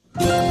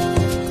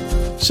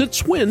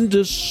Since when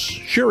does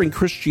sharing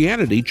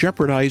Christianity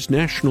jeopardize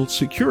national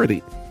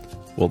security?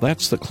 Well,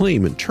 that's the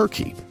claim in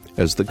Turkey,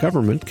 as the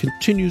government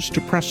continues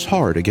to press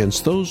hard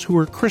against those who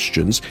are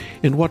Christians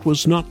in what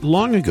was not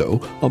long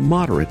ago a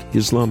moderate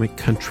Islamic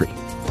country.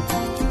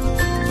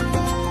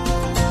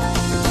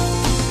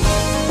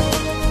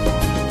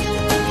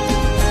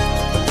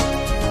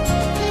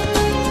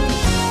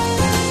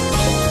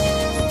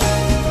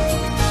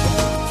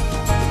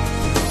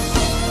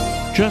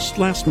 Just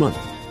last month,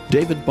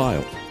 David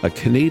Bile, a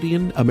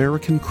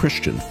Canadian-American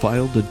Christian,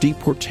 filed a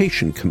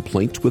deportation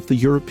complaint with the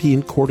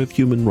European Court of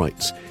Human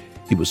Rights.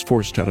 He was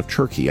forced out of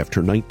Turkey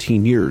after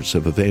 19 years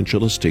of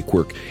evangelistic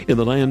work in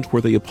the land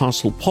where the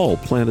Apostle Paul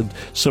planted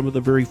some of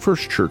the very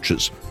first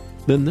churches.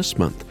 Then this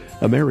month,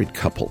 a married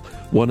couple,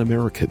 one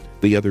American,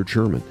 the other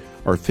German,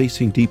 are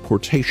facing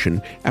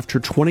deportation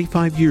after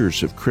 25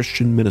 years of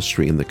Christian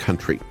ministry in the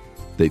country.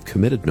 They've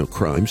committed no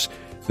crimes,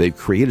 they've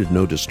created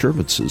no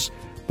disturbances,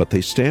 but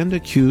they stand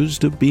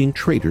accused of being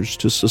traitors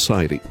to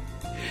society.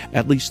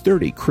 At least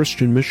 30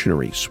 Christian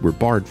missionaries were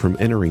barred from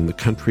entering the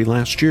country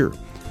last year.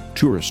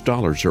 Tourist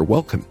dollars are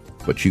welcome,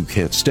 but you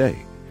can't stay.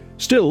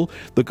 Still,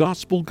 the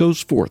gospel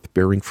goes forth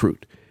bearing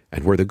fruit,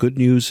 and where the good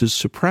news is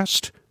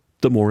suppressed,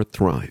 the more it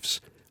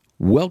thrives.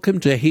 Welcome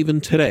to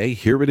Haven Today.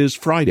 Here it is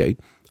Friday.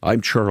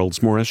 I'm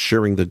Charles Morris,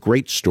 sharing the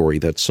great story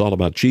that's all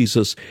about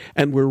Jesus,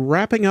 and we're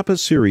wrapping up a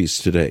series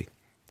today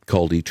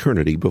called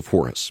Eternity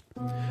Before Us.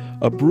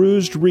 A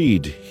bruised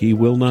reed he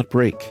will not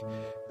break.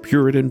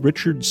 Puritan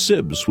Richard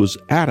Sibbes was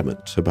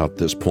adamant about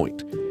this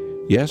point.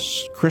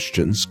 Yes,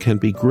 Christians can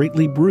be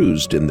greatly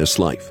bruised in this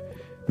life.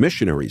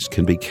 Missionaries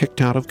can be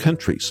kicked out of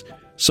countries.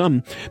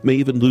 Some may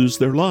even lose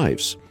their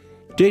lives.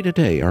 Day to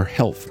day, our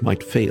health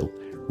might fail.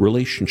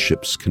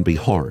 Relationships can be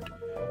hard.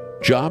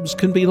 Jobs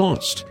can be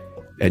lost.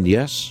 And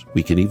yes,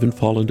 we can even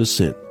fall into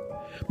sin.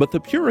 But the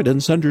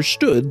Puritans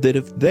understood that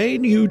if they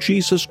knew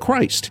Jesus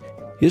Christ,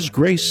 His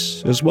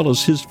grace as well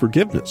as His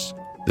forgiveness,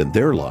 then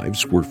their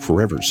lives were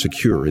forever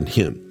secure in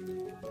Him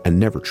and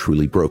never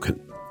truly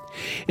broken.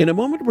 In a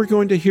moment, we're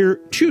going to hear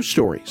two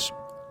stories.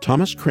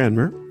 Thomas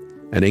Cranmer,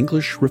 an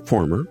English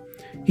reformer,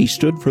 he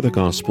stood for the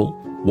gospel,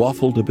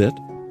 waffled a bit,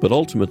 but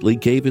ultimately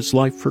gave his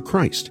life for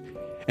Christ.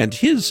 And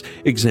his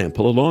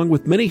example, along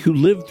with many who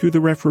lived through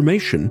the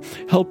Reformation,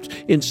 helped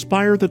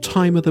inspire the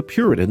time of the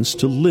Puritans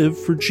to live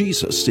for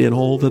Jesus in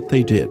all that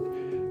they did,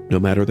 no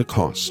matter the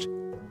cost.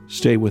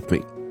 Stay with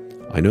me.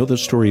 I know the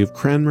story of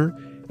Cranmer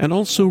and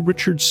also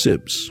Richard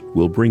Sibbes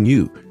will bring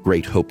you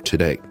great hope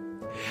today.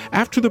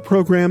 After the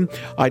program,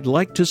 I'd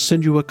like to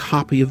send you a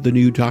copy of the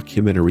new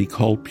documentary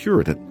called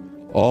Puritan,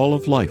 All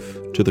of Life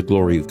to the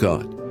Glory of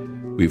God.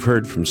 We've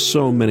heard from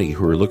so many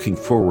who are looking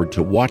forward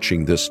to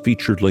watching this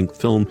featured-length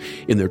film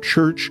in their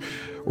church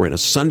or in a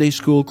Sunday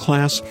school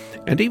class,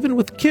 and even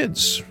with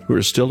kids who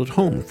are still at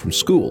home from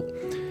school.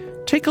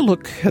 Take a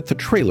look at the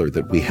trailer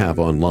that we have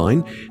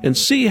online and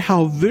see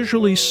how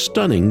visually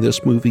stunning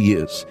this movie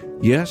is.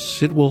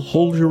 Yes, it will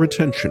hold your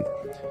attention,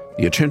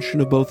 the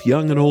attention of both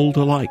young and old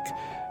alike.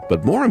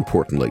 But more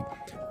importantly,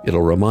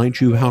 it'll remind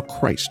you how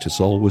Christ is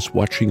always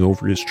watching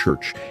over His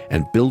church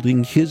and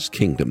building His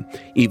kingdom,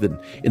 even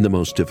in the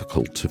most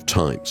difficult of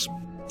times.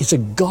 It's a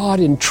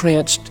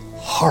God-entranced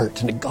heart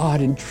and a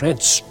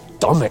God-entranced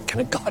stomach and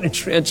a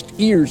God-entranced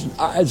ears and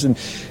eyes, and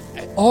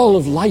all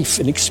of life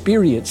and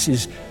experience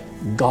is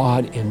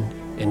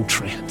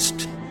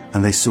God-entranced.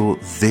 And they saw,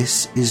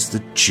 this is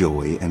the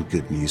joy and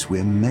good news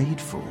we're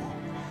made for,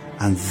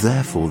 and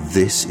therefore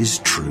this is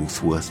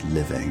truth worth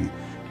living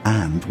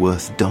and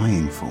worth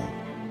dying for.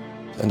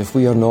 And if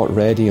we are not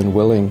ready and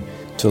willing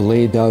to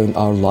lay down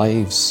our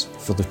lives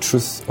for the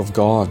truth of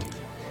God,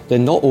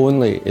 then not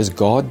only is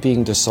God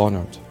being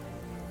dishonored,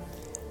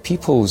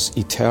 people's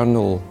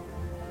eternal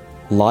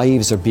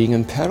lives are being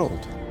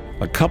imperiled.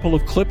 A couple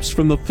of clips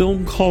from the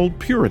film called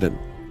Puritan,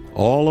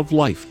 All of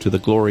Life to the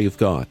Glory of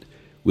God.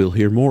 We'll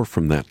hear more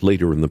from that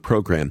later in the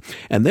program.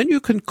 And then you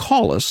can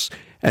call us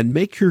and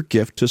make your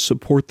gift to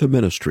support the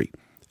ministry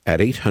at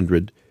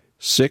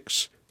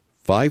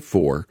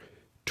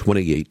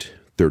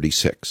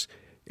 800-654-2836.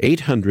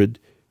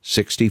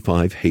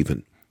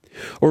 800-65-HAVEN.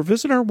 Or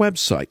visit our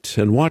website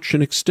and watch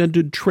an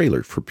extended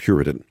trailer for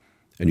Puritan.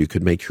 And you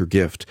can make your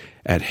gift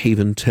at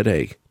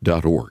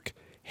haventoday.org.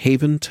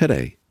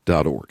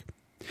 haventoday.org.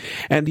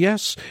 And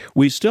yes,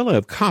 we still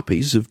have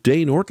copies of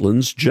Dane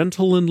Ortland's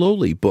Gentle and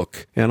Lowly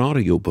book and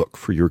audiobook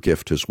for your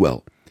gift as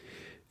well.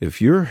 If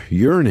you're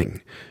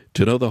yearning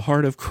to know the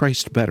heart of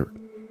Christ better,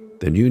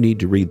 then you need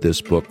to read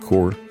this book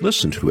or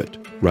listen to it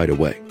right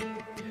away.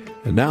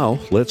 And now,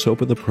 let's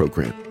open the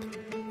program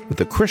with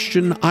the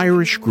Christian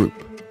Irish group,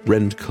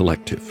 Rend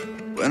Collective.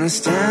 When I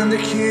stand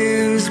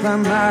accused by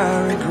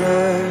my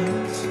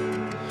regrets,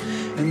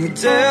 and the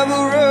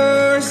devil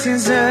roars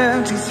his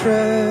empty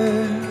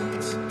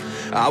threats,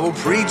 I will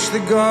preach the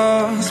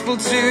gospel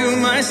to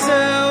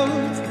myself,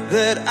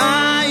 that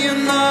I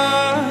am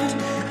not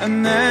a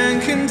man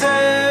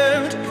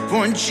condemned,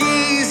 for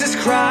Jesus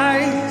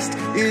Christ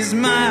is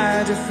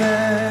my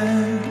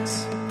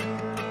defense.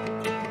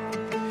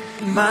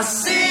 My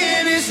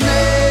sin is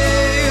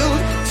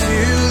nailed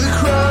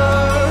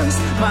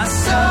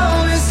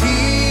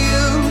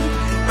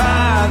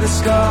the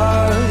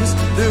scars,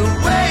 the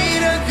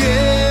weight of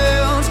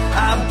guilt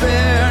I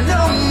bear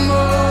no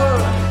more.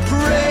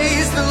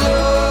 Praise the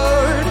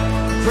Lord,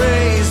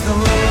 praise the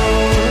Lord.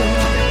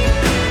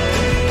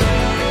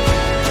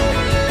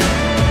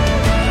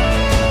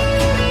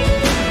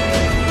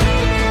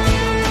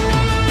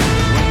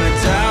 When the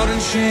doubt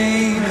and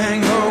shame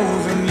hang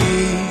over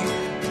me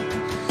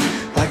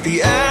like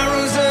the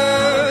arrows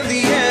of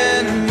the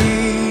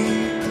enemy,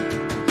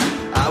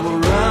 I will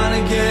run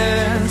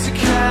again to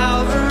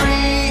Calvary,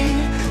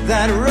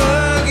 that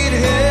rugged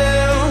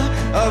hill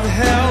of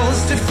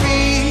hell's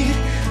defeat,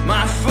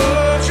 my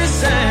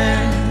fortress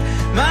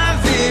and my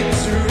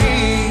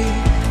victory.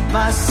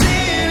 My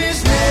sin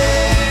is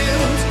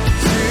nailed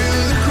to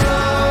the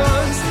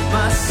cross,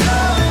 my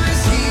soul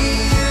is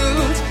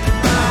healed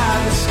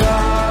by the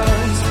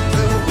scars,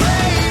 the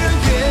weight of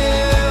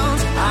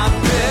guilt I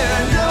bear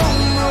no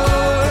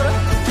more.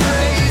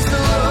 Praise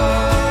the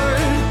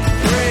Lord,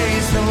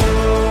 praise the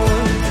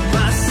Lord.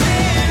 My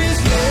sin is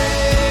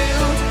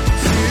nailed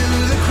to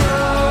the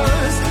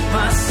cross,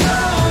 my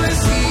soul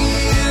is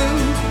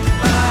healed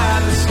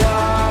by the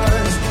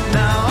scars.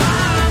 Now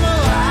I'm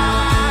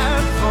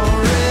alive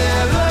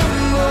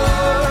forevermore.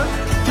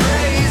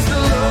 Praise the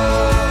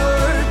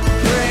Lord,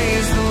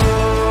 praise the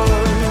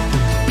Lord.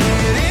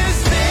 It is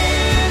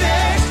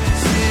finished,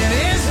 sin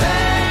is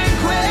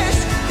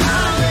vanquished.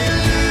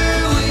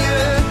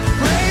 Hallelujah,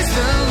 praise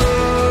the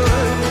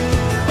Lord.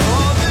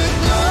 All the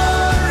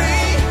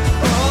glory,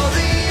 all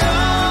the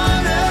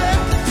honor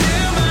to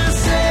my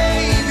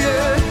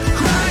Savior,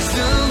 Christ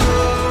the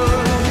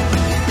Lord.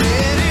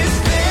 It is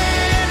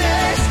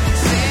finished,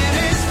 sin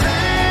is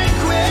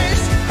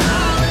vanquished.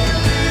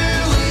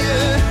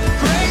 Hallelujah,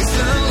 praise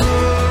the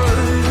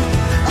Lord.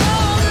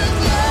 All the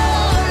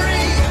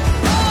glory,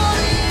 all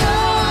the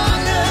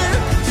honor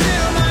to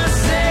my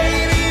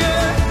Savior,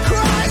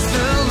 Christ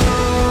the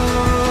Lord.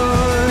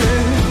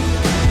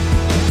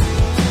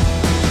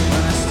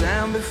 When I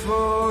stand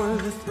before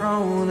the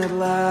throne at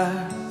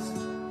last,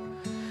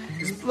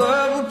 His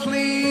blood will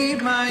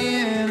plead my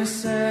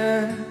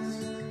innocence.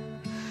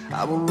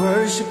 I will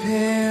worship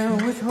Him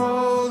with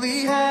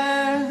holy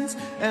hands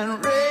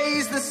and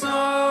raise the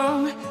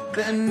song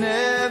that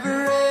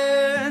never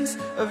ends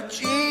of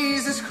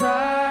Jesus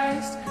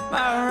Christ,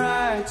 my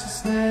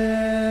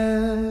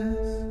righteousness.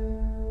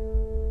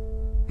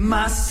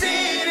 My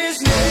sin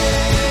is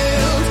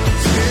nailed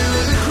to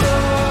the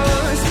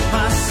cross,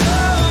 my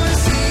soul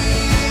is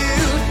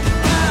healed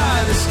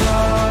by the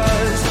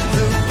scars,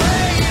 the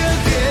weight of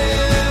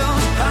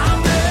guilt I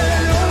bear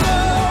no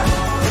more.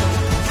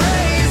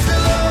 Praise the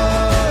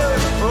Lord,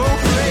 oh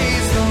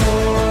praise the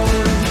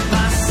Lord.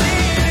 My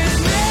sin is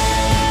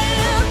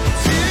nailed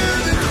to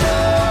the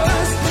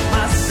cross,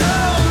 my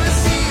soul is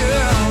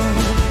healed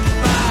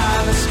by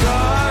the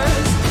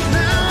scars.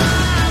 Now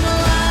I'm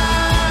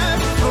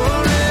alive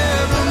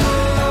forevermore.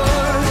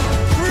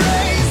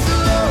 Praise the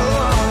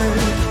Lord,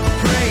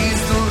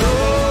 praise the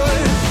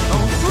Lord,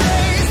 oh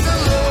praise the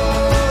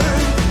Lord,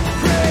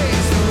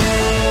 praise the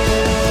Lord.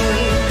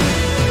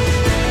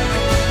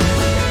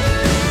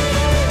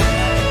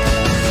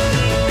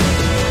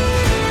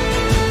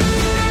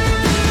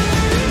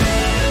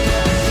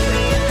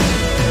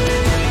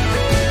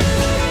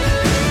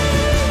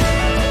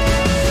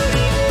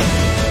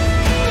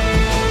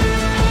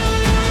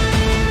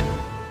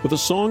 With a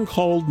song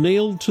called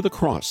Nailed to the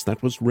Cross.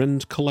 That was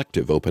Rend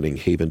Collective opening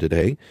Haven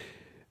today.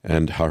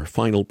 And our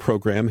final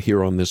program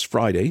here on this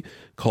Friday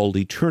called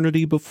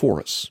Eternity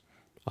Before Us.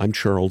 I'm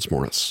Charles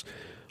Morris.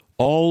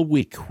 All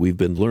week we've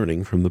been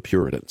learning from the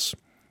Puritans.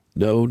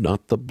 No,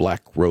 not the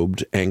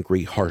black-robed,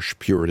 angry, harsh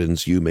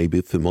Puritans you may be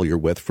familiar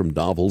with from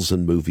novels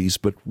and movies,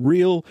 but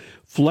real,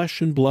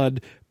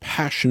 flesh-and-blood,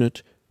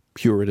 passionate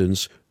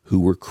Puritans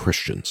who were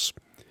Christians.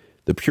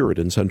 The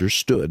Puritans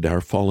understood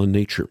our fallen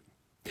nature.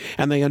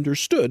 And they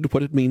understood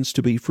what it means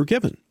to be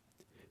forgiven.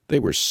 They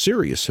were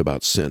serious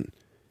about sin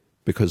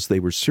because they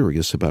were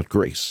serious about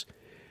grace.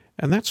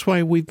 And that's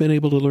why we've been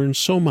able to learn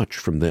so much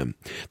from them.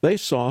 They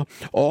saw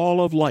all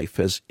of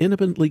life as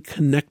intimately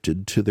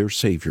connected to their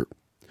Savior.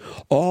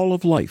 All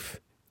of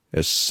life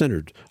as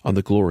centered on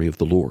the glory of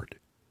the Lord.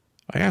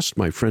 I asked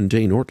my friend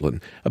Dane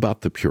Ortlund about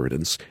the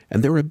Puritans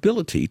and their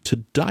ability to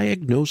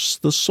diagnose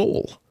the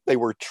soul. They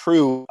were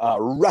true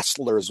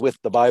wrestlers with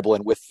the Bible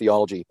and with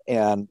theology,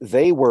 and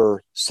they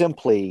were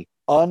simply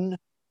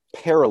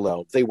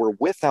unparalleled. They were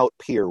without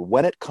peer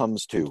when it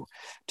comes to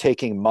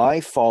taking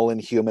my fallen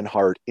human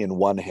heart in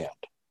one hand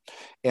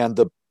and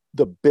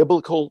the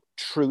biblical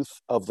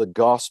truth of the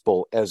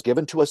gospel as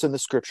given to us in the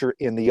scripture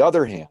in the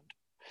other hand,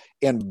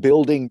 and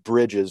building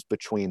bridges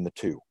between the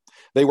two.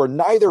 They were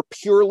neither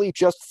purely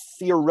just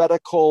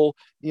theoretical,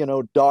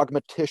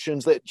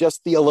 dogmaticians, that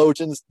just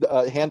theologians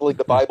handling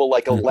the Bible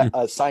like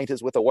a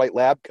scientist with a white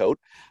lab coat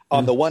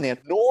on the one hand,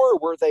 nor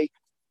were they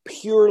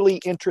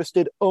purely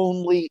interested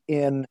only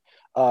in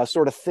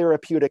sort of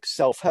therapeutic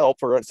self-help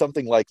or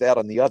something like that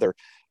on the other.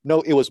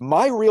 No, it was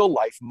my real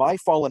life, my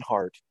fallen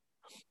heart,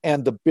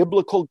 and the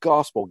biblical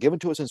gospel given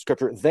to us in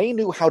Scripture. They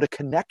knew how to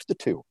connect the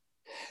two.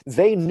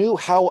 They knew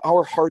how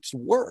our hearts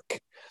work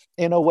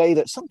in a way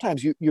that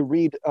sometimes you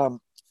read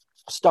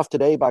stuff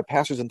today by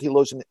pastors and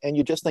theologians, and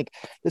you just think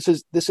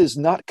this is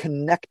not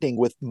connecting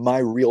with my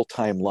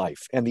real-time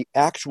life and the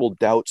actual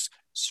doubts,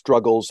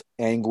 struggles,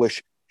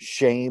 anguish,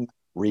 shame,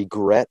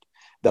 regret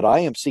that I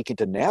am seeking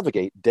to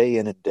navigate day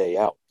in and day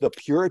out. The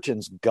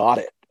Puritans got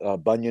it.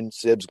 Bunyan,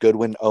 Sibbes,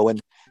 Goodwin, Owen,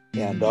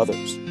 and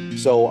others.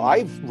 So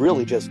I've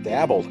really just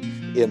dabbled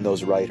in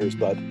those writers,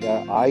 but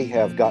I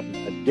have gotten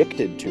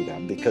addicted to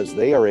them because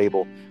they are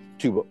able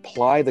to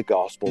apply the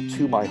gospel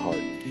to my heart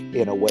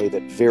in a way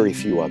that very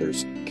few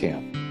others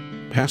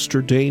can.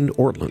 Pastor Dane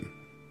Ortlund,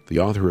 the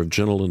author of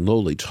Gentle and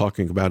Lowly,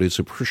 talking about his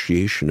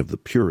appreciation of the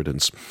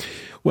Puritans.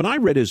 When I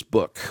read his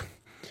book,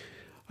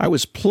 I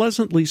was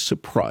pleasantly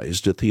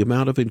surprised at the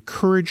amount of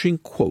encouraging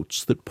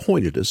quotes that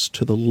pointed us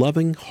to the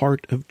loving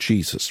heart of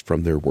Jesus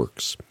from their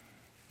works.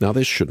 Now,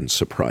 this shouldn't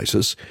surprise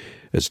us.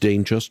 As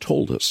Dane just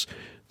told us,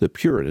 the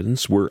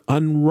Puritans were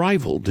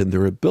unrivaled in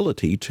their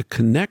ability to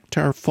connect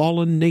our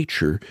fallen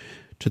nature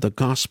to the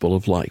gospel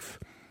of life.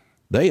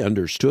 They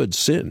understood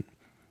sin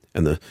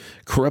and the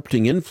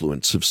corrupting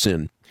influence of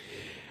sin.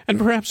 And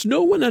perhaps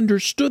no one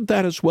understood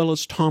that as well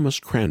as Thomas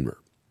Cranmer.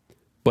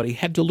 But he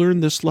had to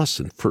learn this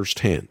lesson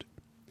firsthand.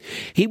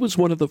 He was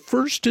one of the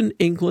first in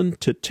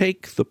England to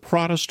take the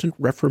Protestant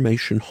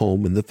Reformation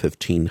home in the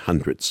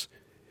 1500s.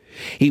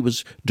 He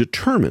was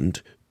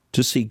determined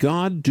to see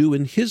God do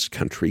in his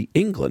country,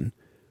 England,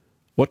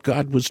 what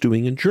God was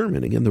doing in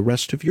Germany and the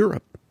rest of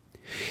Europe.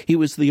 He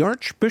was the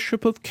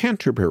Archbishop of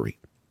Canterbury,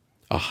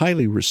 a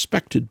highly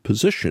respected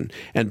position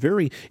and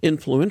very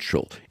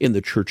influential in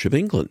the Church of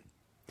England.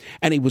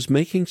 And he was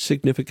making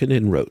significant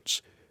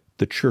inroads.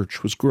 The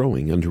church was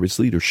growing under his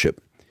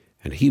leadership,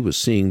 and he was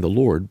seeing the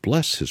Lord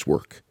bless his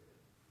work.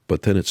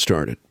 But then it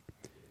started.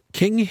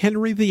 King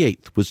Henry VIII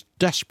was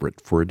desperate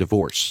for a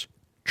divorce.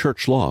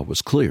 Church law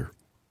was clear.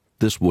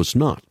 This was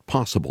not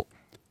possible,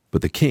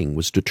 but the king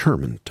was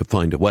determined to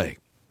find a way.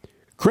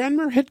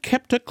 Cranmer had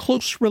kept a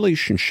close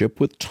relationship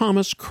with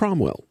Thomas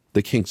Cromwell,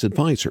 the king's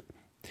advisor.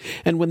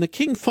 And when the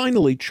king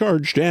finally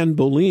charged Anne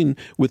Boleyn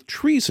with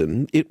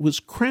treason, it was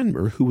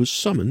Cranmer who was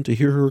summoned to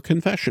hear her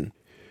confession.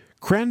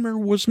 Cranmer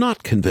was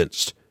not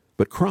convinced,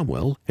 but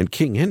Cromwell and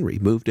King Henry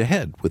moved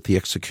ahead with the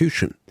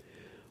execution.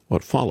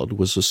 What followed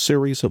was a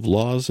series of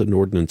laws and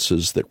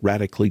ordinances that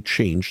radically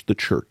changed the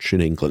church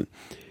in England,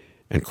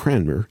 and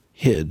Cranmer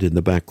hid in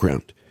the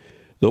background.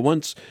 The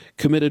once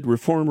committed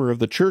reformer of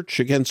the church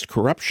against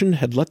corruption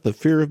had let the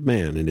fear of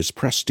man and his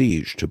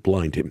prestige to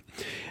blind him,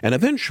 and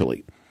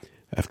eventually,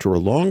 after a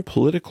long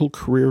political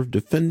career of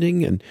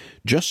defending and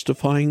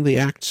justifying the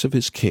acts of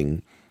his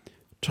king,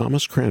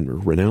 Thomas Cranmer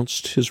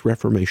renounced his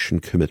Reformation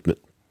commitment.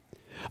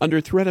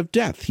 Under threat of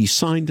death, he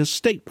signed a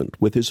statement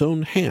with his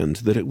own hand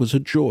that it was a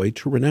joy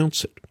to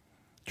renounce it,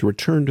 to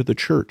return to the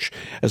church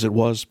as it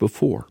was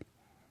before.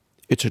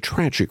 It's a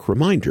tragic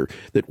reminder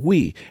that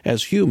we,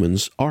 as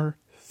humans, are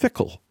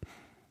fickle.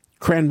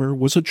 Cranmer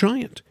was a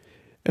giant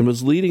and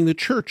was leading the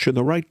church in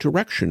the right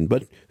direction,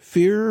 but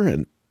fear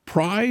and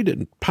pride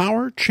and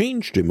power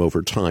changed him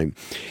over time.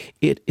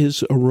 It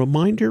is a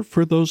reminder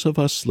for those of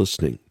us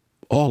listening,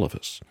 all of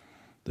us,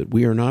 that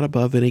we are not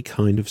above any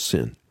kind of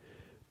sin.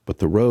 But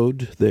the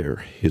road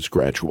there is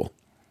gradual.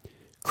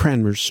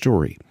 Cranmer's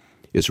story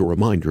is a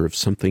reminder of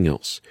something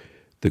else,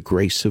 the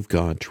grace of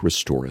God to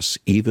restore us,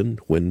 even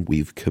when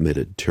we've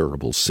committed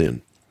terrible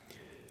sin.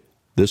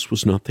 This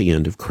was not the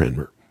end of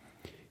Cranmer.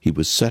 He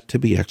was set to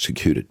be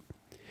executed.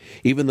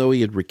 Even though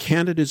he had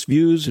recanted his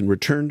views and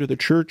returned to the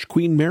church,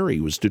 Queen Mary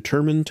was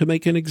determined to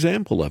make an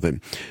example of him.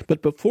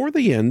 But before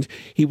the end,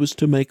 he was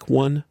to make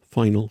one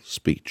final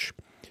speech,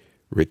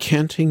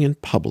 recanting in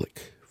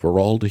public for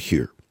all to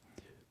hear.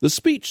 The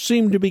speech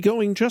seemed to be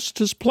going just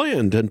as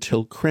planned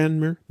until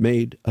Cranmer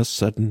made a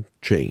sudden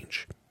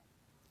change.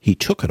 He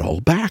took it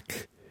all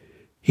back.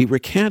 He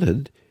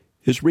recanted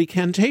his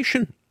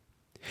recantation.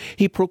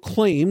 He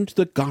proclaimed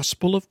the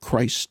gospel of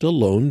Christ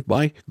alone,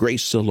 by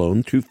grace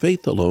alone, through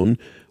faith alone,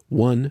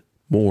 one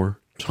more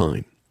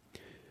time.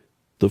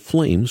 The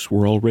flames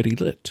were already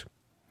lit.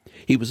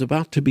 He was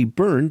about to be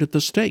burned at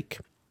the stake.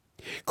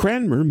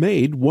 Cranmer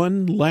made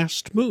one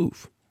last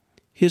move.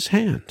 His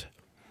hand.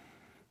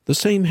 The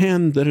same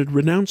hand that had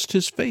renounced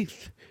his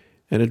faith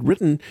and had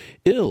written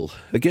ill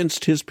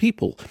against his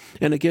people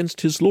and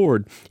against his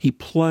Lord, he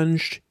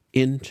plunged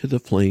into the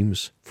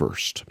flames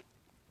first.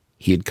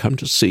 He had come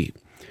to see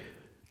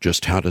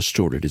just how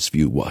distorted his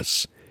view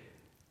was,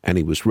 and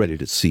he was ready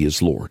to see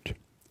his Lord.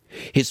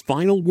 His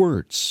final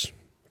words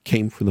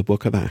came from the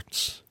book of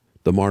Acts,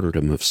 the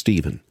martyrdom of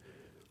Stephen.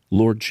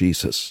 Lord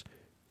Jesus,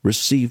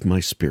 receive my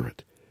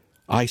spirit.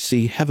 I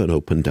see heaven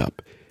opened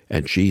up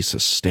and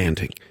Jesus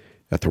standing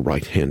at the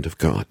right hand of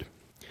God.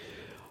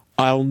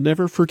 I'll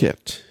never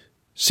forget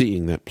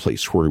seeing that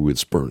place where he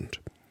was burned.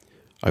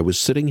 I was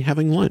sitting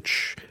having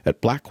lunch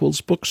at Blackwell's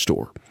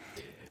bookstore,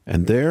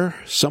 and there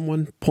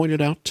someone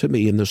pointed out to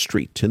me in the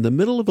street, in the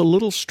middle of a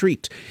little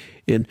street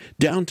in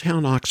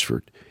downtown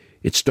Oxford.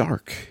 It's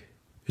dark.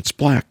 It's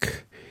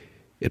black.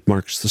 It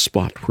marks the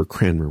spot where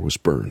Cranmer was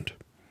burned.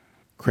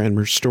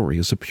 Cranmer's story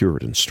is a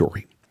Puritan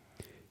story.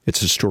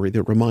 It's a story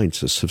that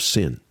reminds us of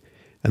sin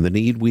and the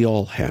need we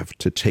all have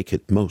to take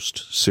it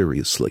most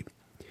seriously.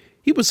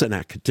 He was an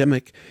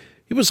academic.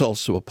 He was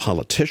also a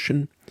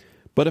politician.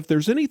 But if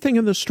there's anything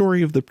in the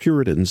story of the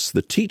Puritans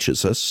that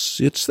teaches us,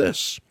 it's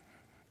this: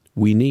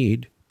 we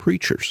need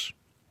preachers.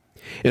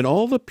 In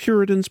all the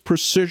Puritans'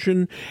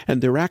 precision and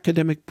their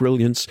academic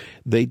brilliance,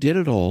 they did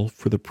it all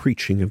for the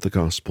preaching of the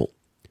gospel.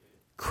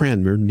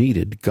 Cranmer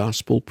needed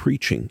gospel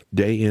preaching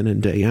day in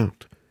and day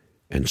out,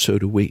 and so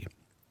do we.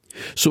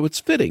 So it's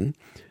fitting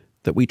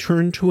that we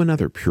turn to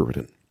another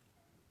Puritan,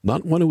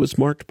 not one who was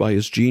marked by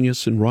his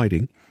genius in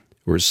writing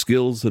or his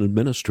skills in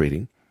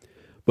administrating,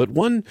 but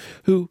one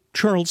who,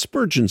 Charles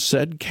Spurgeon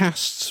said,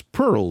 casts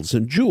pearls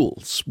and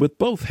jewels with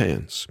both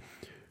hands.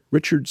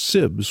 Richard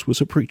Sibbes was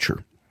a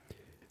preacher,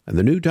 and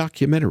the new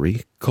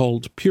documentary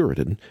called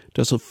Puritan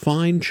does a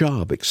fine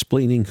job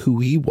explaining who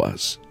he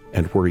was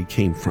and where he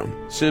came from.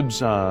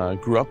 Sibbes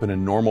grew up in a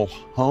normal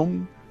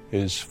home.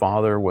 His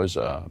father was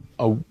a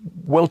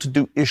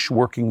well-to-do-ish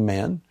working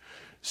man.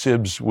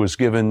 Sibbes was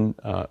given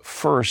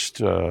first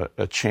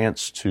a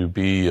chance to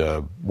be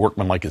a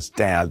workman like his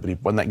dad, but he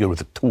wasn't that good with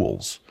the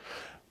tools.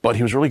 But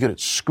he was really good at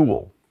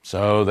school,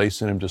 so they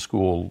sent him to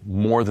school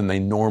more than they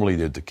normally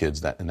did to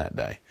kids in that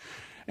day.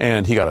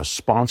 And he got a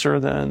sponsor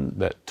then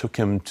that took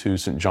him to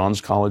St.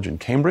 John's College in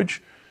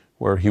Cambridge,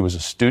 where he was a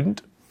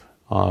student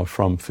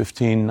from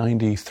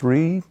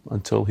 1593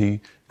 until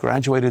he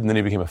graduated, and then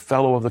he became a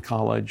fellow of the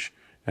college,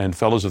 and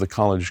fellows of the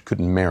college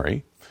couldn't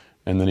marry.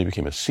 And then he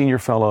became a senior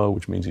fellow,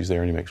 which means he's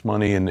there and he makes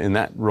money. And in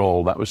that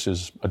role, that was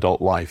his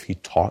adult life. He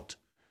taught.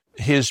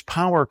 His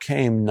power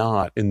came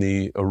not in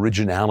the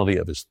originality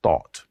of his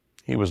thought.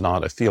 He was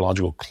not a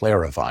theological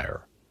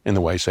clarifier in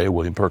the way, say,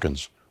 William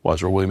Perkins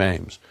was or William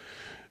Ames.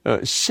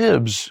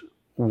 Sibbes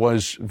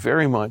was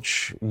very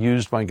much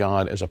used by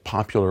God as a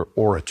popular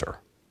orator.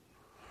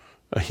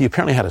 He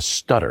apparently had a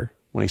stutter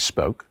when he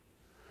spoke,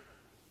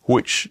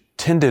 which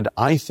tended,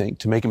 I think,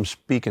 to make him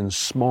speak in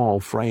small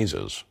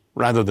phrases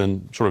rather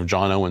than sort of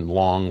John Owen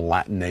long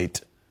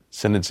Latinate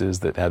sentences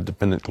that have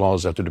dependent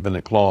clause after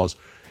dependent clause.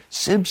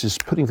 Sibbes is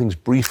putting things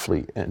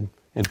briefly and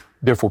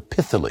therefore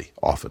pithily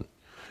often.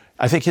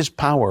 I think his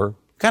power,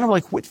 kind of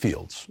like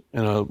Whitfield's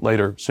in a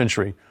later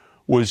century,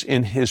 was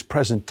in his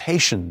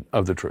presentation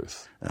of the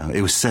truth.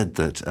 It was said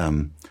that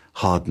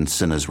hardened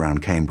sinners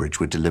round Cambridge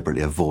would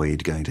deliberately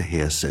avoid going to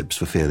hear Sibbes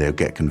for fear they would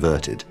get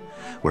converted,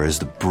 whereas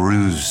the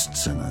bruised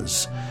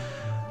sinners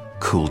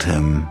called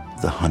him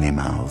the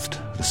honey-mouthed,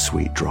 the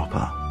sweet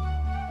dropper,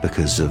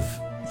 because of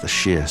the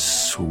sheer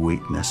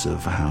sweetness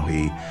of how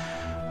he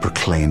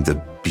proclaimed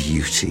the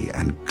beauty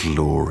and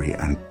glory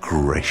and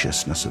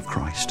graciousness of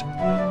Christ.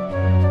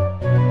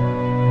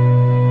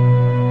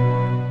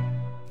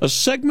 A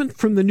segment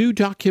from the new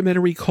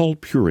documentary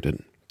called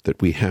Puritan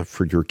that we have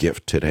for your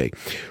gift today.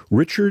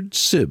 Richard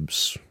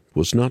Sibbes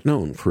was not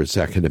known for his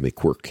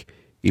academic work,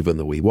 even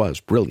though he was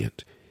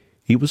brilliant.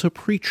 He was a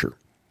preacher,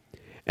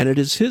 and it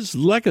is his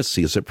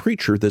legacy as a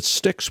preacher that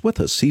sticks with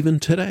us even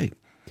today.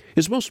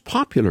 His most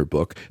popular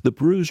book, The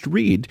Bruised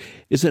Reed,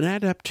 is an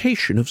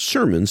adaptation of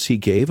sermons he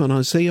gave on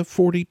Isaiah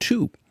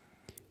 42.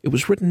 It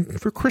was written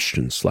for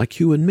Christians like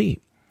you and me,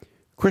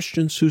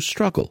 Christians who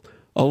struggle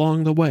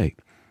along the way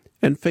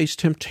and face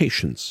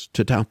temptations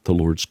to doubt the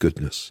Lord's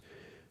goodness.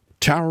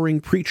 Towering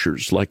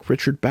preachers like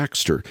Richard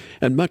Baxter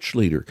and much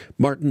later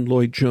Martin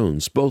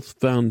Lloyd-Jones both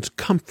found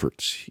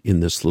comfort in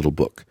this little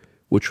book,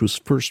 which was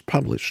first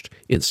published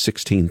in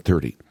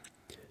 1630.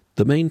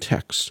 The main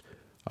text,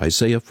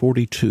 Isaiah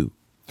 42,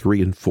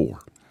 3 and 4.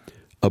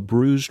 A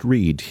bruised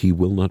reed he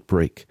will not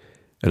break,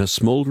 and a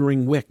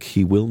smoldering wick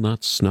he will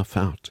not snuff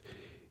out.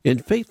 In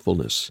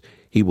faithfulness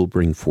he will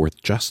bring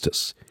forth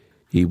justice.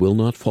 He will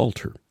not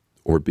falter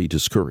or be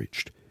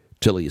discouraged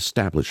till he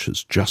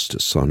establishes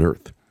justice on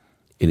earth.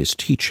 In his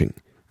teaching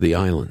the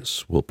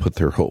islands will put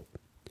their hope.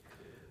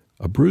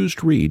 A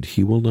bruised reed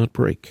he will not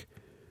break.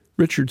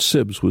 Richard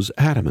Sibbes was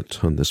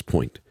adamant on this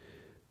point.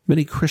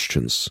 Many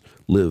Christians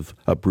live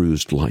a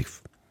bruised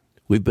life.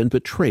 We've been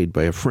betrayed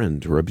by a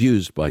friend or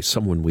abused by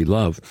someone we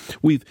love.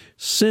 We've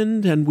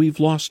sinned and we've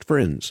lost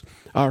friends.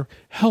 Our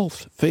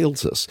health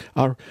fails us.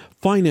 Our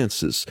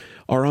finances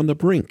are on the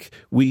brink.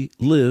 We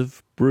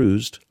live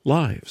bruised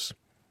lives.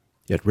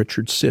 Yet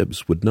Richard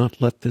Sibbes would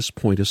not let this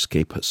point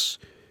escape us.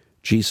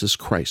 Jesus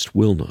Christ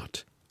will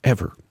not,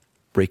 ever,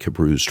 break a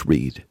bruised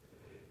reed.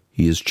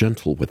 He is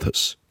gentle with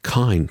us,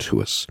 kind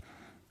to us.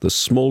 The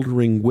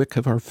smoldering wick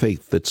of our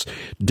faith that's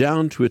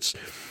down to its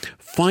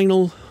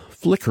final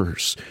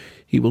flickers,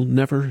 he will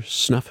never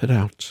snuff it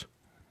out.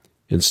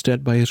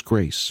 Instead, by his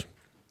grace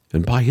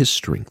and by his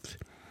strength,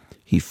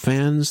 he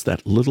fans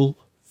that little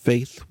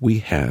faith we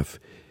have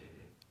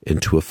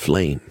into a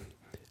flame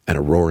and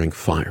a roaring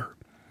fire.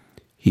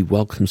 He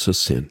welcomes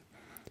us in.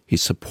 He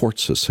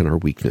supports us in our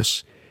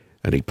weakness,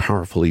 and he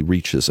powerfully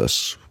reaches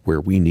us where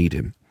we need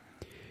him.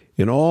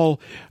 In all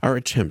our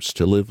attempts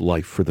to live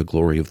life for the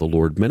glory of the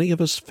Lord, many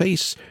of us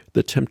face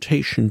the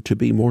temptation to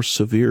be more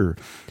severe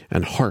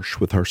and harsh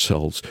with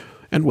ourselves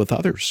and with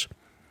others.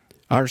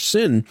 Our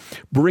sin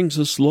brings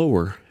us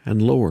lower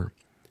and lower.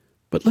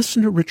 But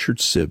listen to Richard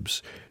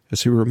Sibbes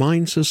as he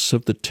reminds us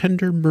of the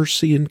tender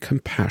mercy and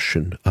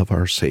compassion of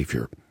our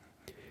Savior.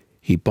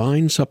 He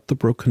binds up the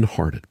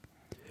brokenhearted.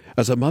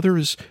 As a mother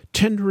is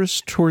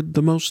tenderest toward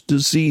the most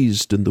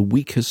diseased and the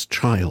weakest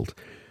child,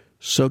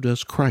 so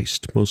does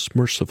Christ most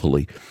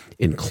mercifully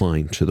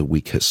incline to the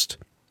weakest.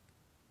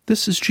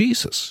 This is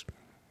Jesus,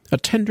 a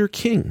tender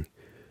King,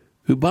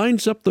 who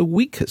binds up the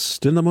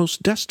weakest and the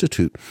most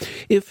destitute.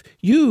 If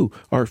you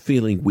are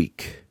feeling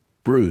weak,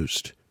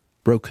 bruised,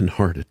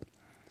 brokenhearted,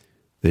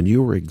 then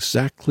you are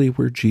exactly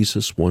where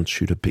Jesus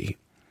wants you to be.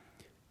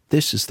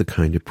 This is the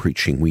kind of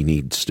preaching we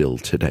need still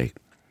today.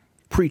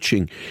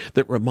 Preaching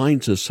that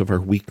reminds us of our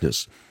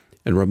weakness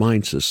and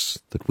reminds us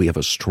that we have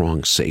a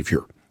strong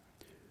Savior.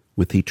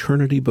 With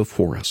eternity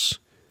before us,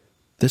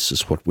 this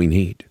is what we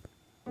need.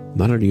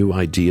 Not a new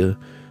idea,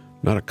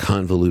 not a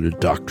convoluted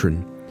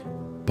doctrine,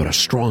 but a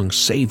strong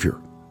Savior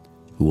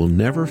who will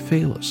never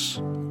fail us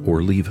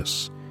or leave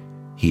us.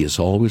 He is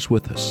always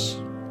with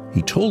us.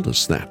 He told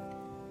us that,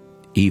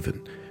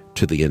 even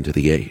to the end of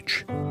the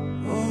age.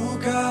 Oh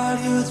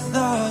God, your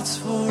thoughts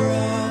for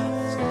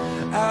us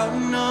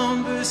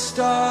outnumber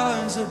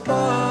stars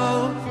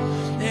above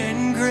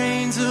and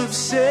grains of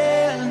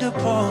sand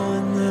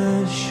upon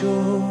the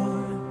shore.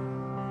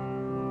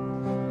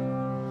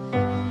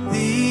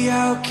 The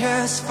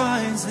outcast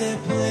finds their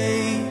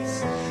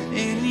place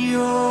in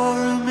your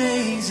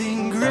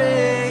amazing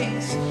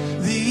grace.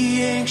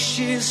 The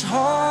anxious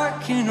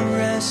heart can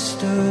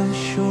rest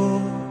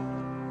assured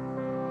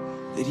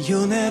that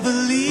you'll never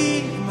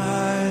leave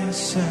my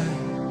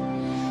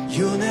side,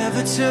 you'll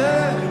never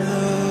turn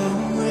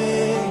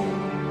away.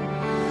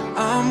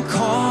 I'm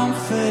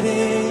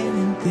confident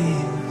in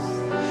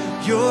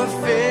this, your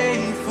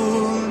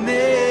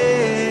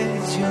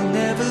faithfulness. You'll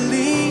never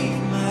leave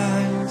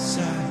my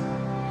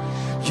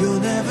side, you'll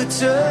never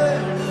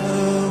turn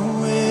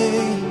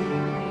away.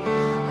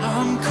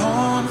 I'm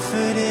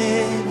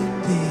confident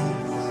in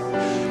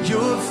this,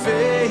 your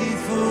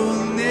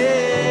faithfulness.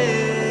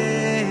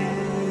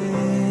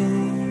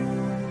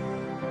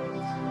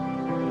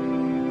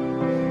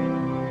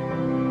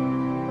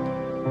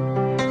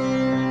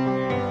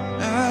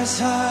 As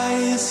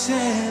high as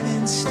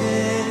 7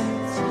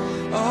 stands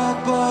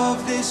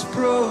above this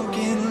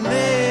broken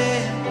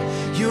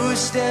land, your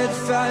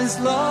steadfast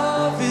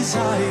love is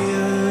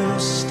higher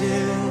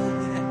still.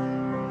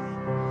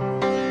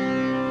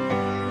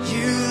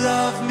 You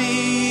love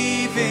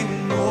me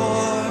even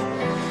more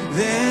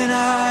than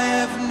I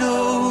have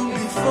known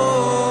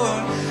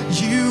before.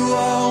 You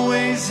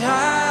always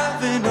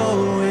have and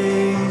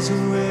always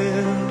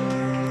will,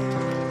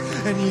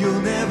 and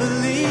you'll never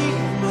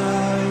leave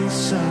my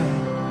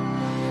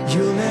side,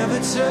 you'll never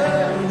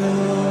turn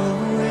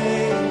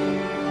away.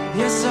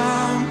 Yes,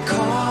 I'm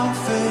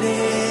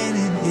confident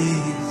in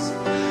this,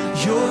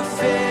 your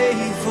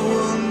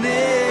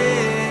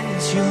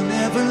faithfulness. You'll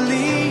never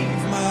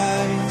leave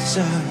my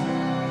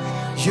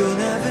side, you'll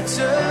never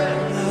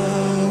turn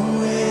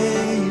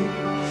away.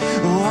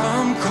 Oh,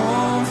 I'm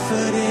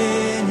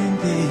confident in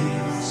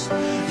this,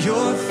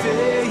 your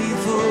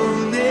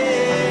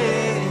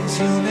faithfulness.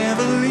 You'll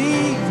never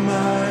leave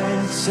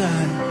my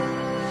side,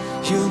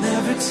 you'll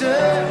never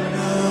turn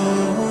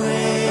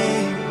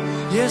away.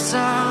 Yes,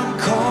 I'm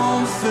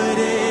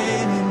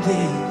confident in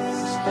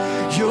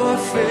this, your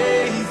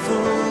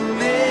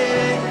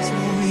faithfulness.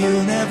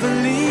 You'll never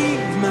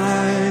leave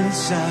my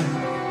side,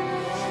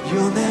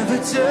 you'll never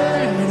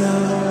turn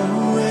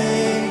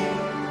away.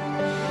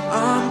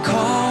 I'm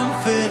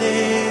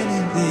confident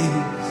in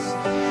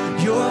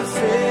this, your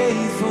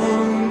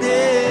faithfulness.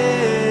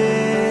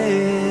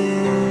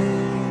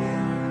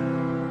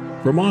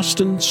 From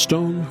Austin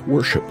Stone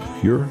Worship,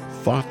 your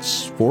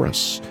thoughts for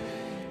us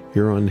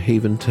here on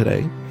Haven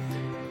Today,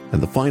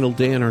 and the final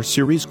day in our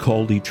series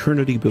called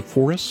Eternity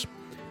Before Us.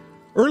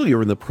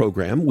 Earlier in the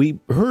program,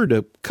 we heard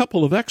a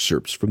couple of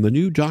excerpts from the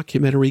new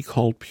documentary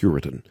called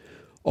Puritan,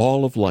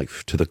 All of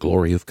Life to the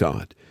Glory of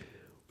God.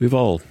 We've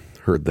all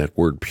heard that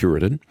word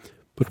Puritan,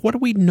 but what do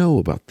we know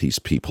about these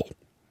people?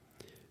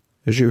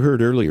 As you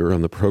heard earlier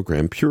on the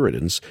program,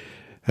 Puritans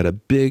had a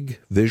big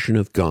vision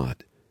of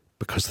God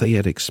because they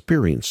had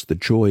experienced the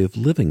joy of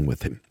living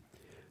with Him.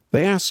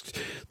 They asked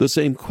the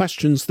same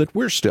questions that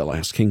we're still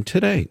asking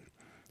today.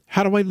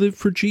 How do I live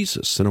for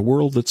Jesus in a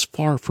world that's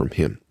far from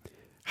Him?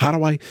 How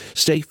do I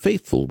stay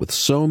faithful with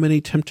so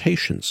many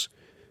temptations?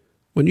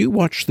 When you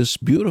watch this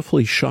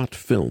beautifully shot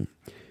film,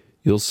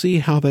 you'll see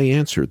how they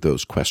answered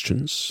those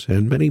questions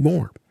and many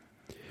more.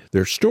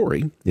 Their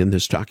story in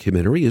this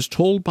documentary is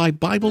told by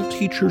Bible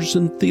teachers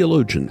and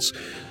theologians,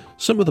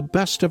 some of the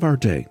best of our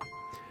day.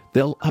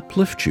 They'll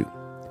uplift you,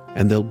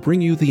 and they'll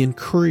bring you the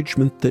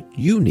encouragement that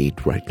you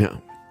need right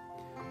now.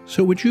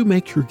 So would you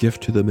make your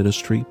gift to the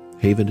ministry,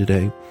 Haven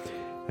Today?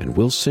 And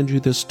we'll send you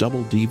this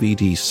double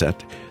DVD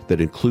set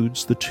that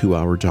includes the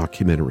 2-hour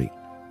documentary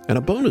and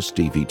a bonus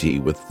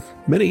DVD with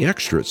many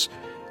extras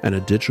and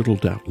a digital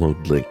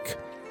download link.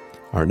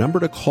 Our number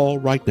to call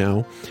right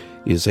now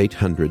is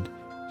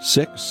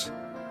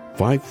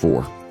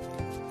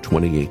 800-654-26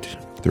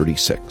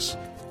 2836,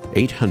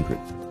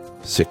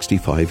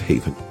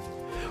 800-65-HAVEN.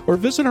 Or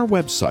visit our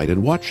website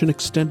and watch an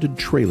extended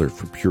trailer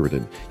for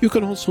Puritan. You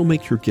can also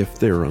make your gift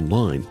there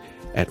online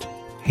at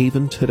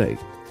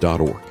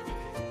haventoday.org.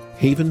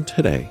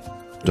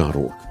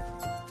 haventoday.org.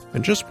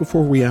 And just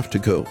before we have to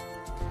go,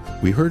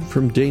 we heard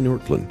from Dane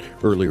Ortlund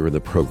earlier in the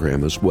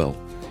program as well.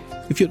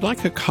 If you'd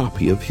like a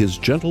copy of his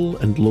Gentle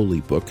and Lowly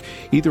book,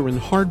 either in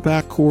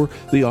hardback or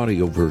the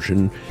audio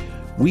version,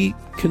 we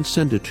can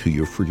send it to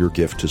you for your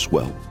gift as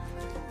well.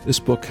 This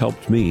book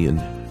helped me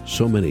and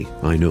so many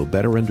I know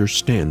better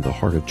understand the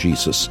heart of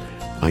Jesus.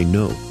 I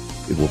know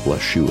it will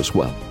bless you as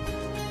well.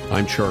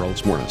 I'm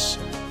Charles Morris.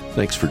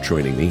 Thanks for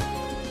joining me.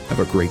 Have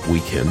a great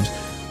weekend.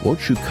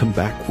 Won't you come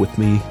back with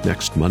me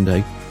next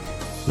Monday?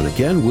 And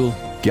again, we'll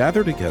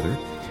gather together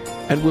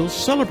and we'll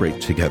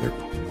celebrate together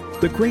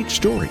the great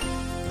story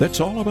that's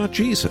all about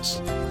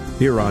Jesus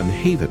here on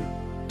Haven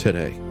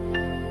Today.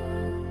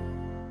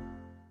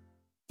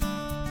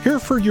 Here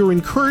for your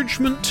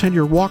encouragement and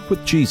your walk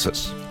with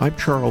Jesus, I'm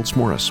Charles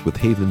Morris with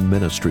Haven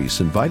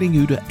Ministries, inviting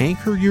you to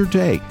anchor your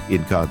day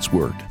in God's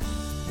Word.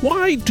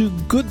 Why do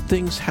good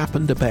things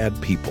happen to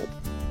bad people?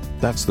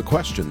 That's the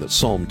question that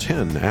Psalm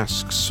 10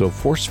 asks so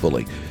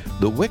forcefully.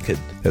 The wicked,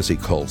 as he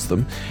calls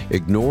them,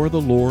 ignore the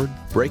Lord,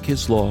 break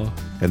his law,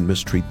 and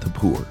mistreat the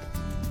poor.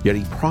 Yet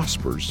he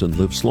prospers and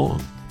lives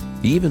long.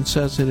 He even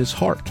says in his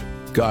heart,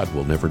 God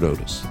will never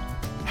notice.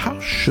 How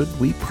should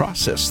we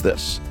process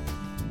this?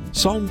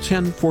 Psalm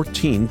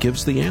 10:14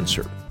 gives the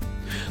answer.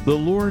 The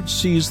Lord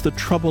sees the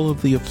trouble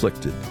of the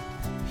afflicted.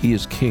 He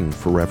is king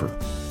forever.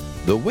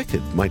 The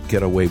wicked might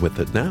get away with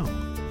it now,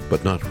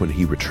 but not when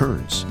he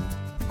returns.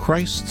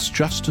 Christ's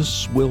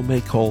justice will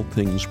make all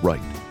things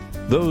right.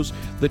 Those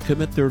that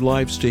commit their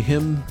lives to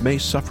him may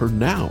suffer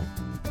now,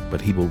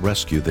 but he will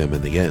rescue them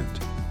in the end.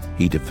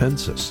 He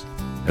defends us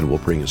and will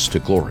bring us to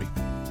glory.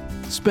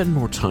 Spend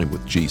more time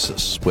with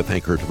Jesus with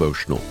Anchor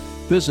Devotional.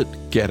 Visit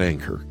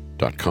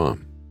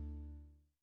getanchor.com.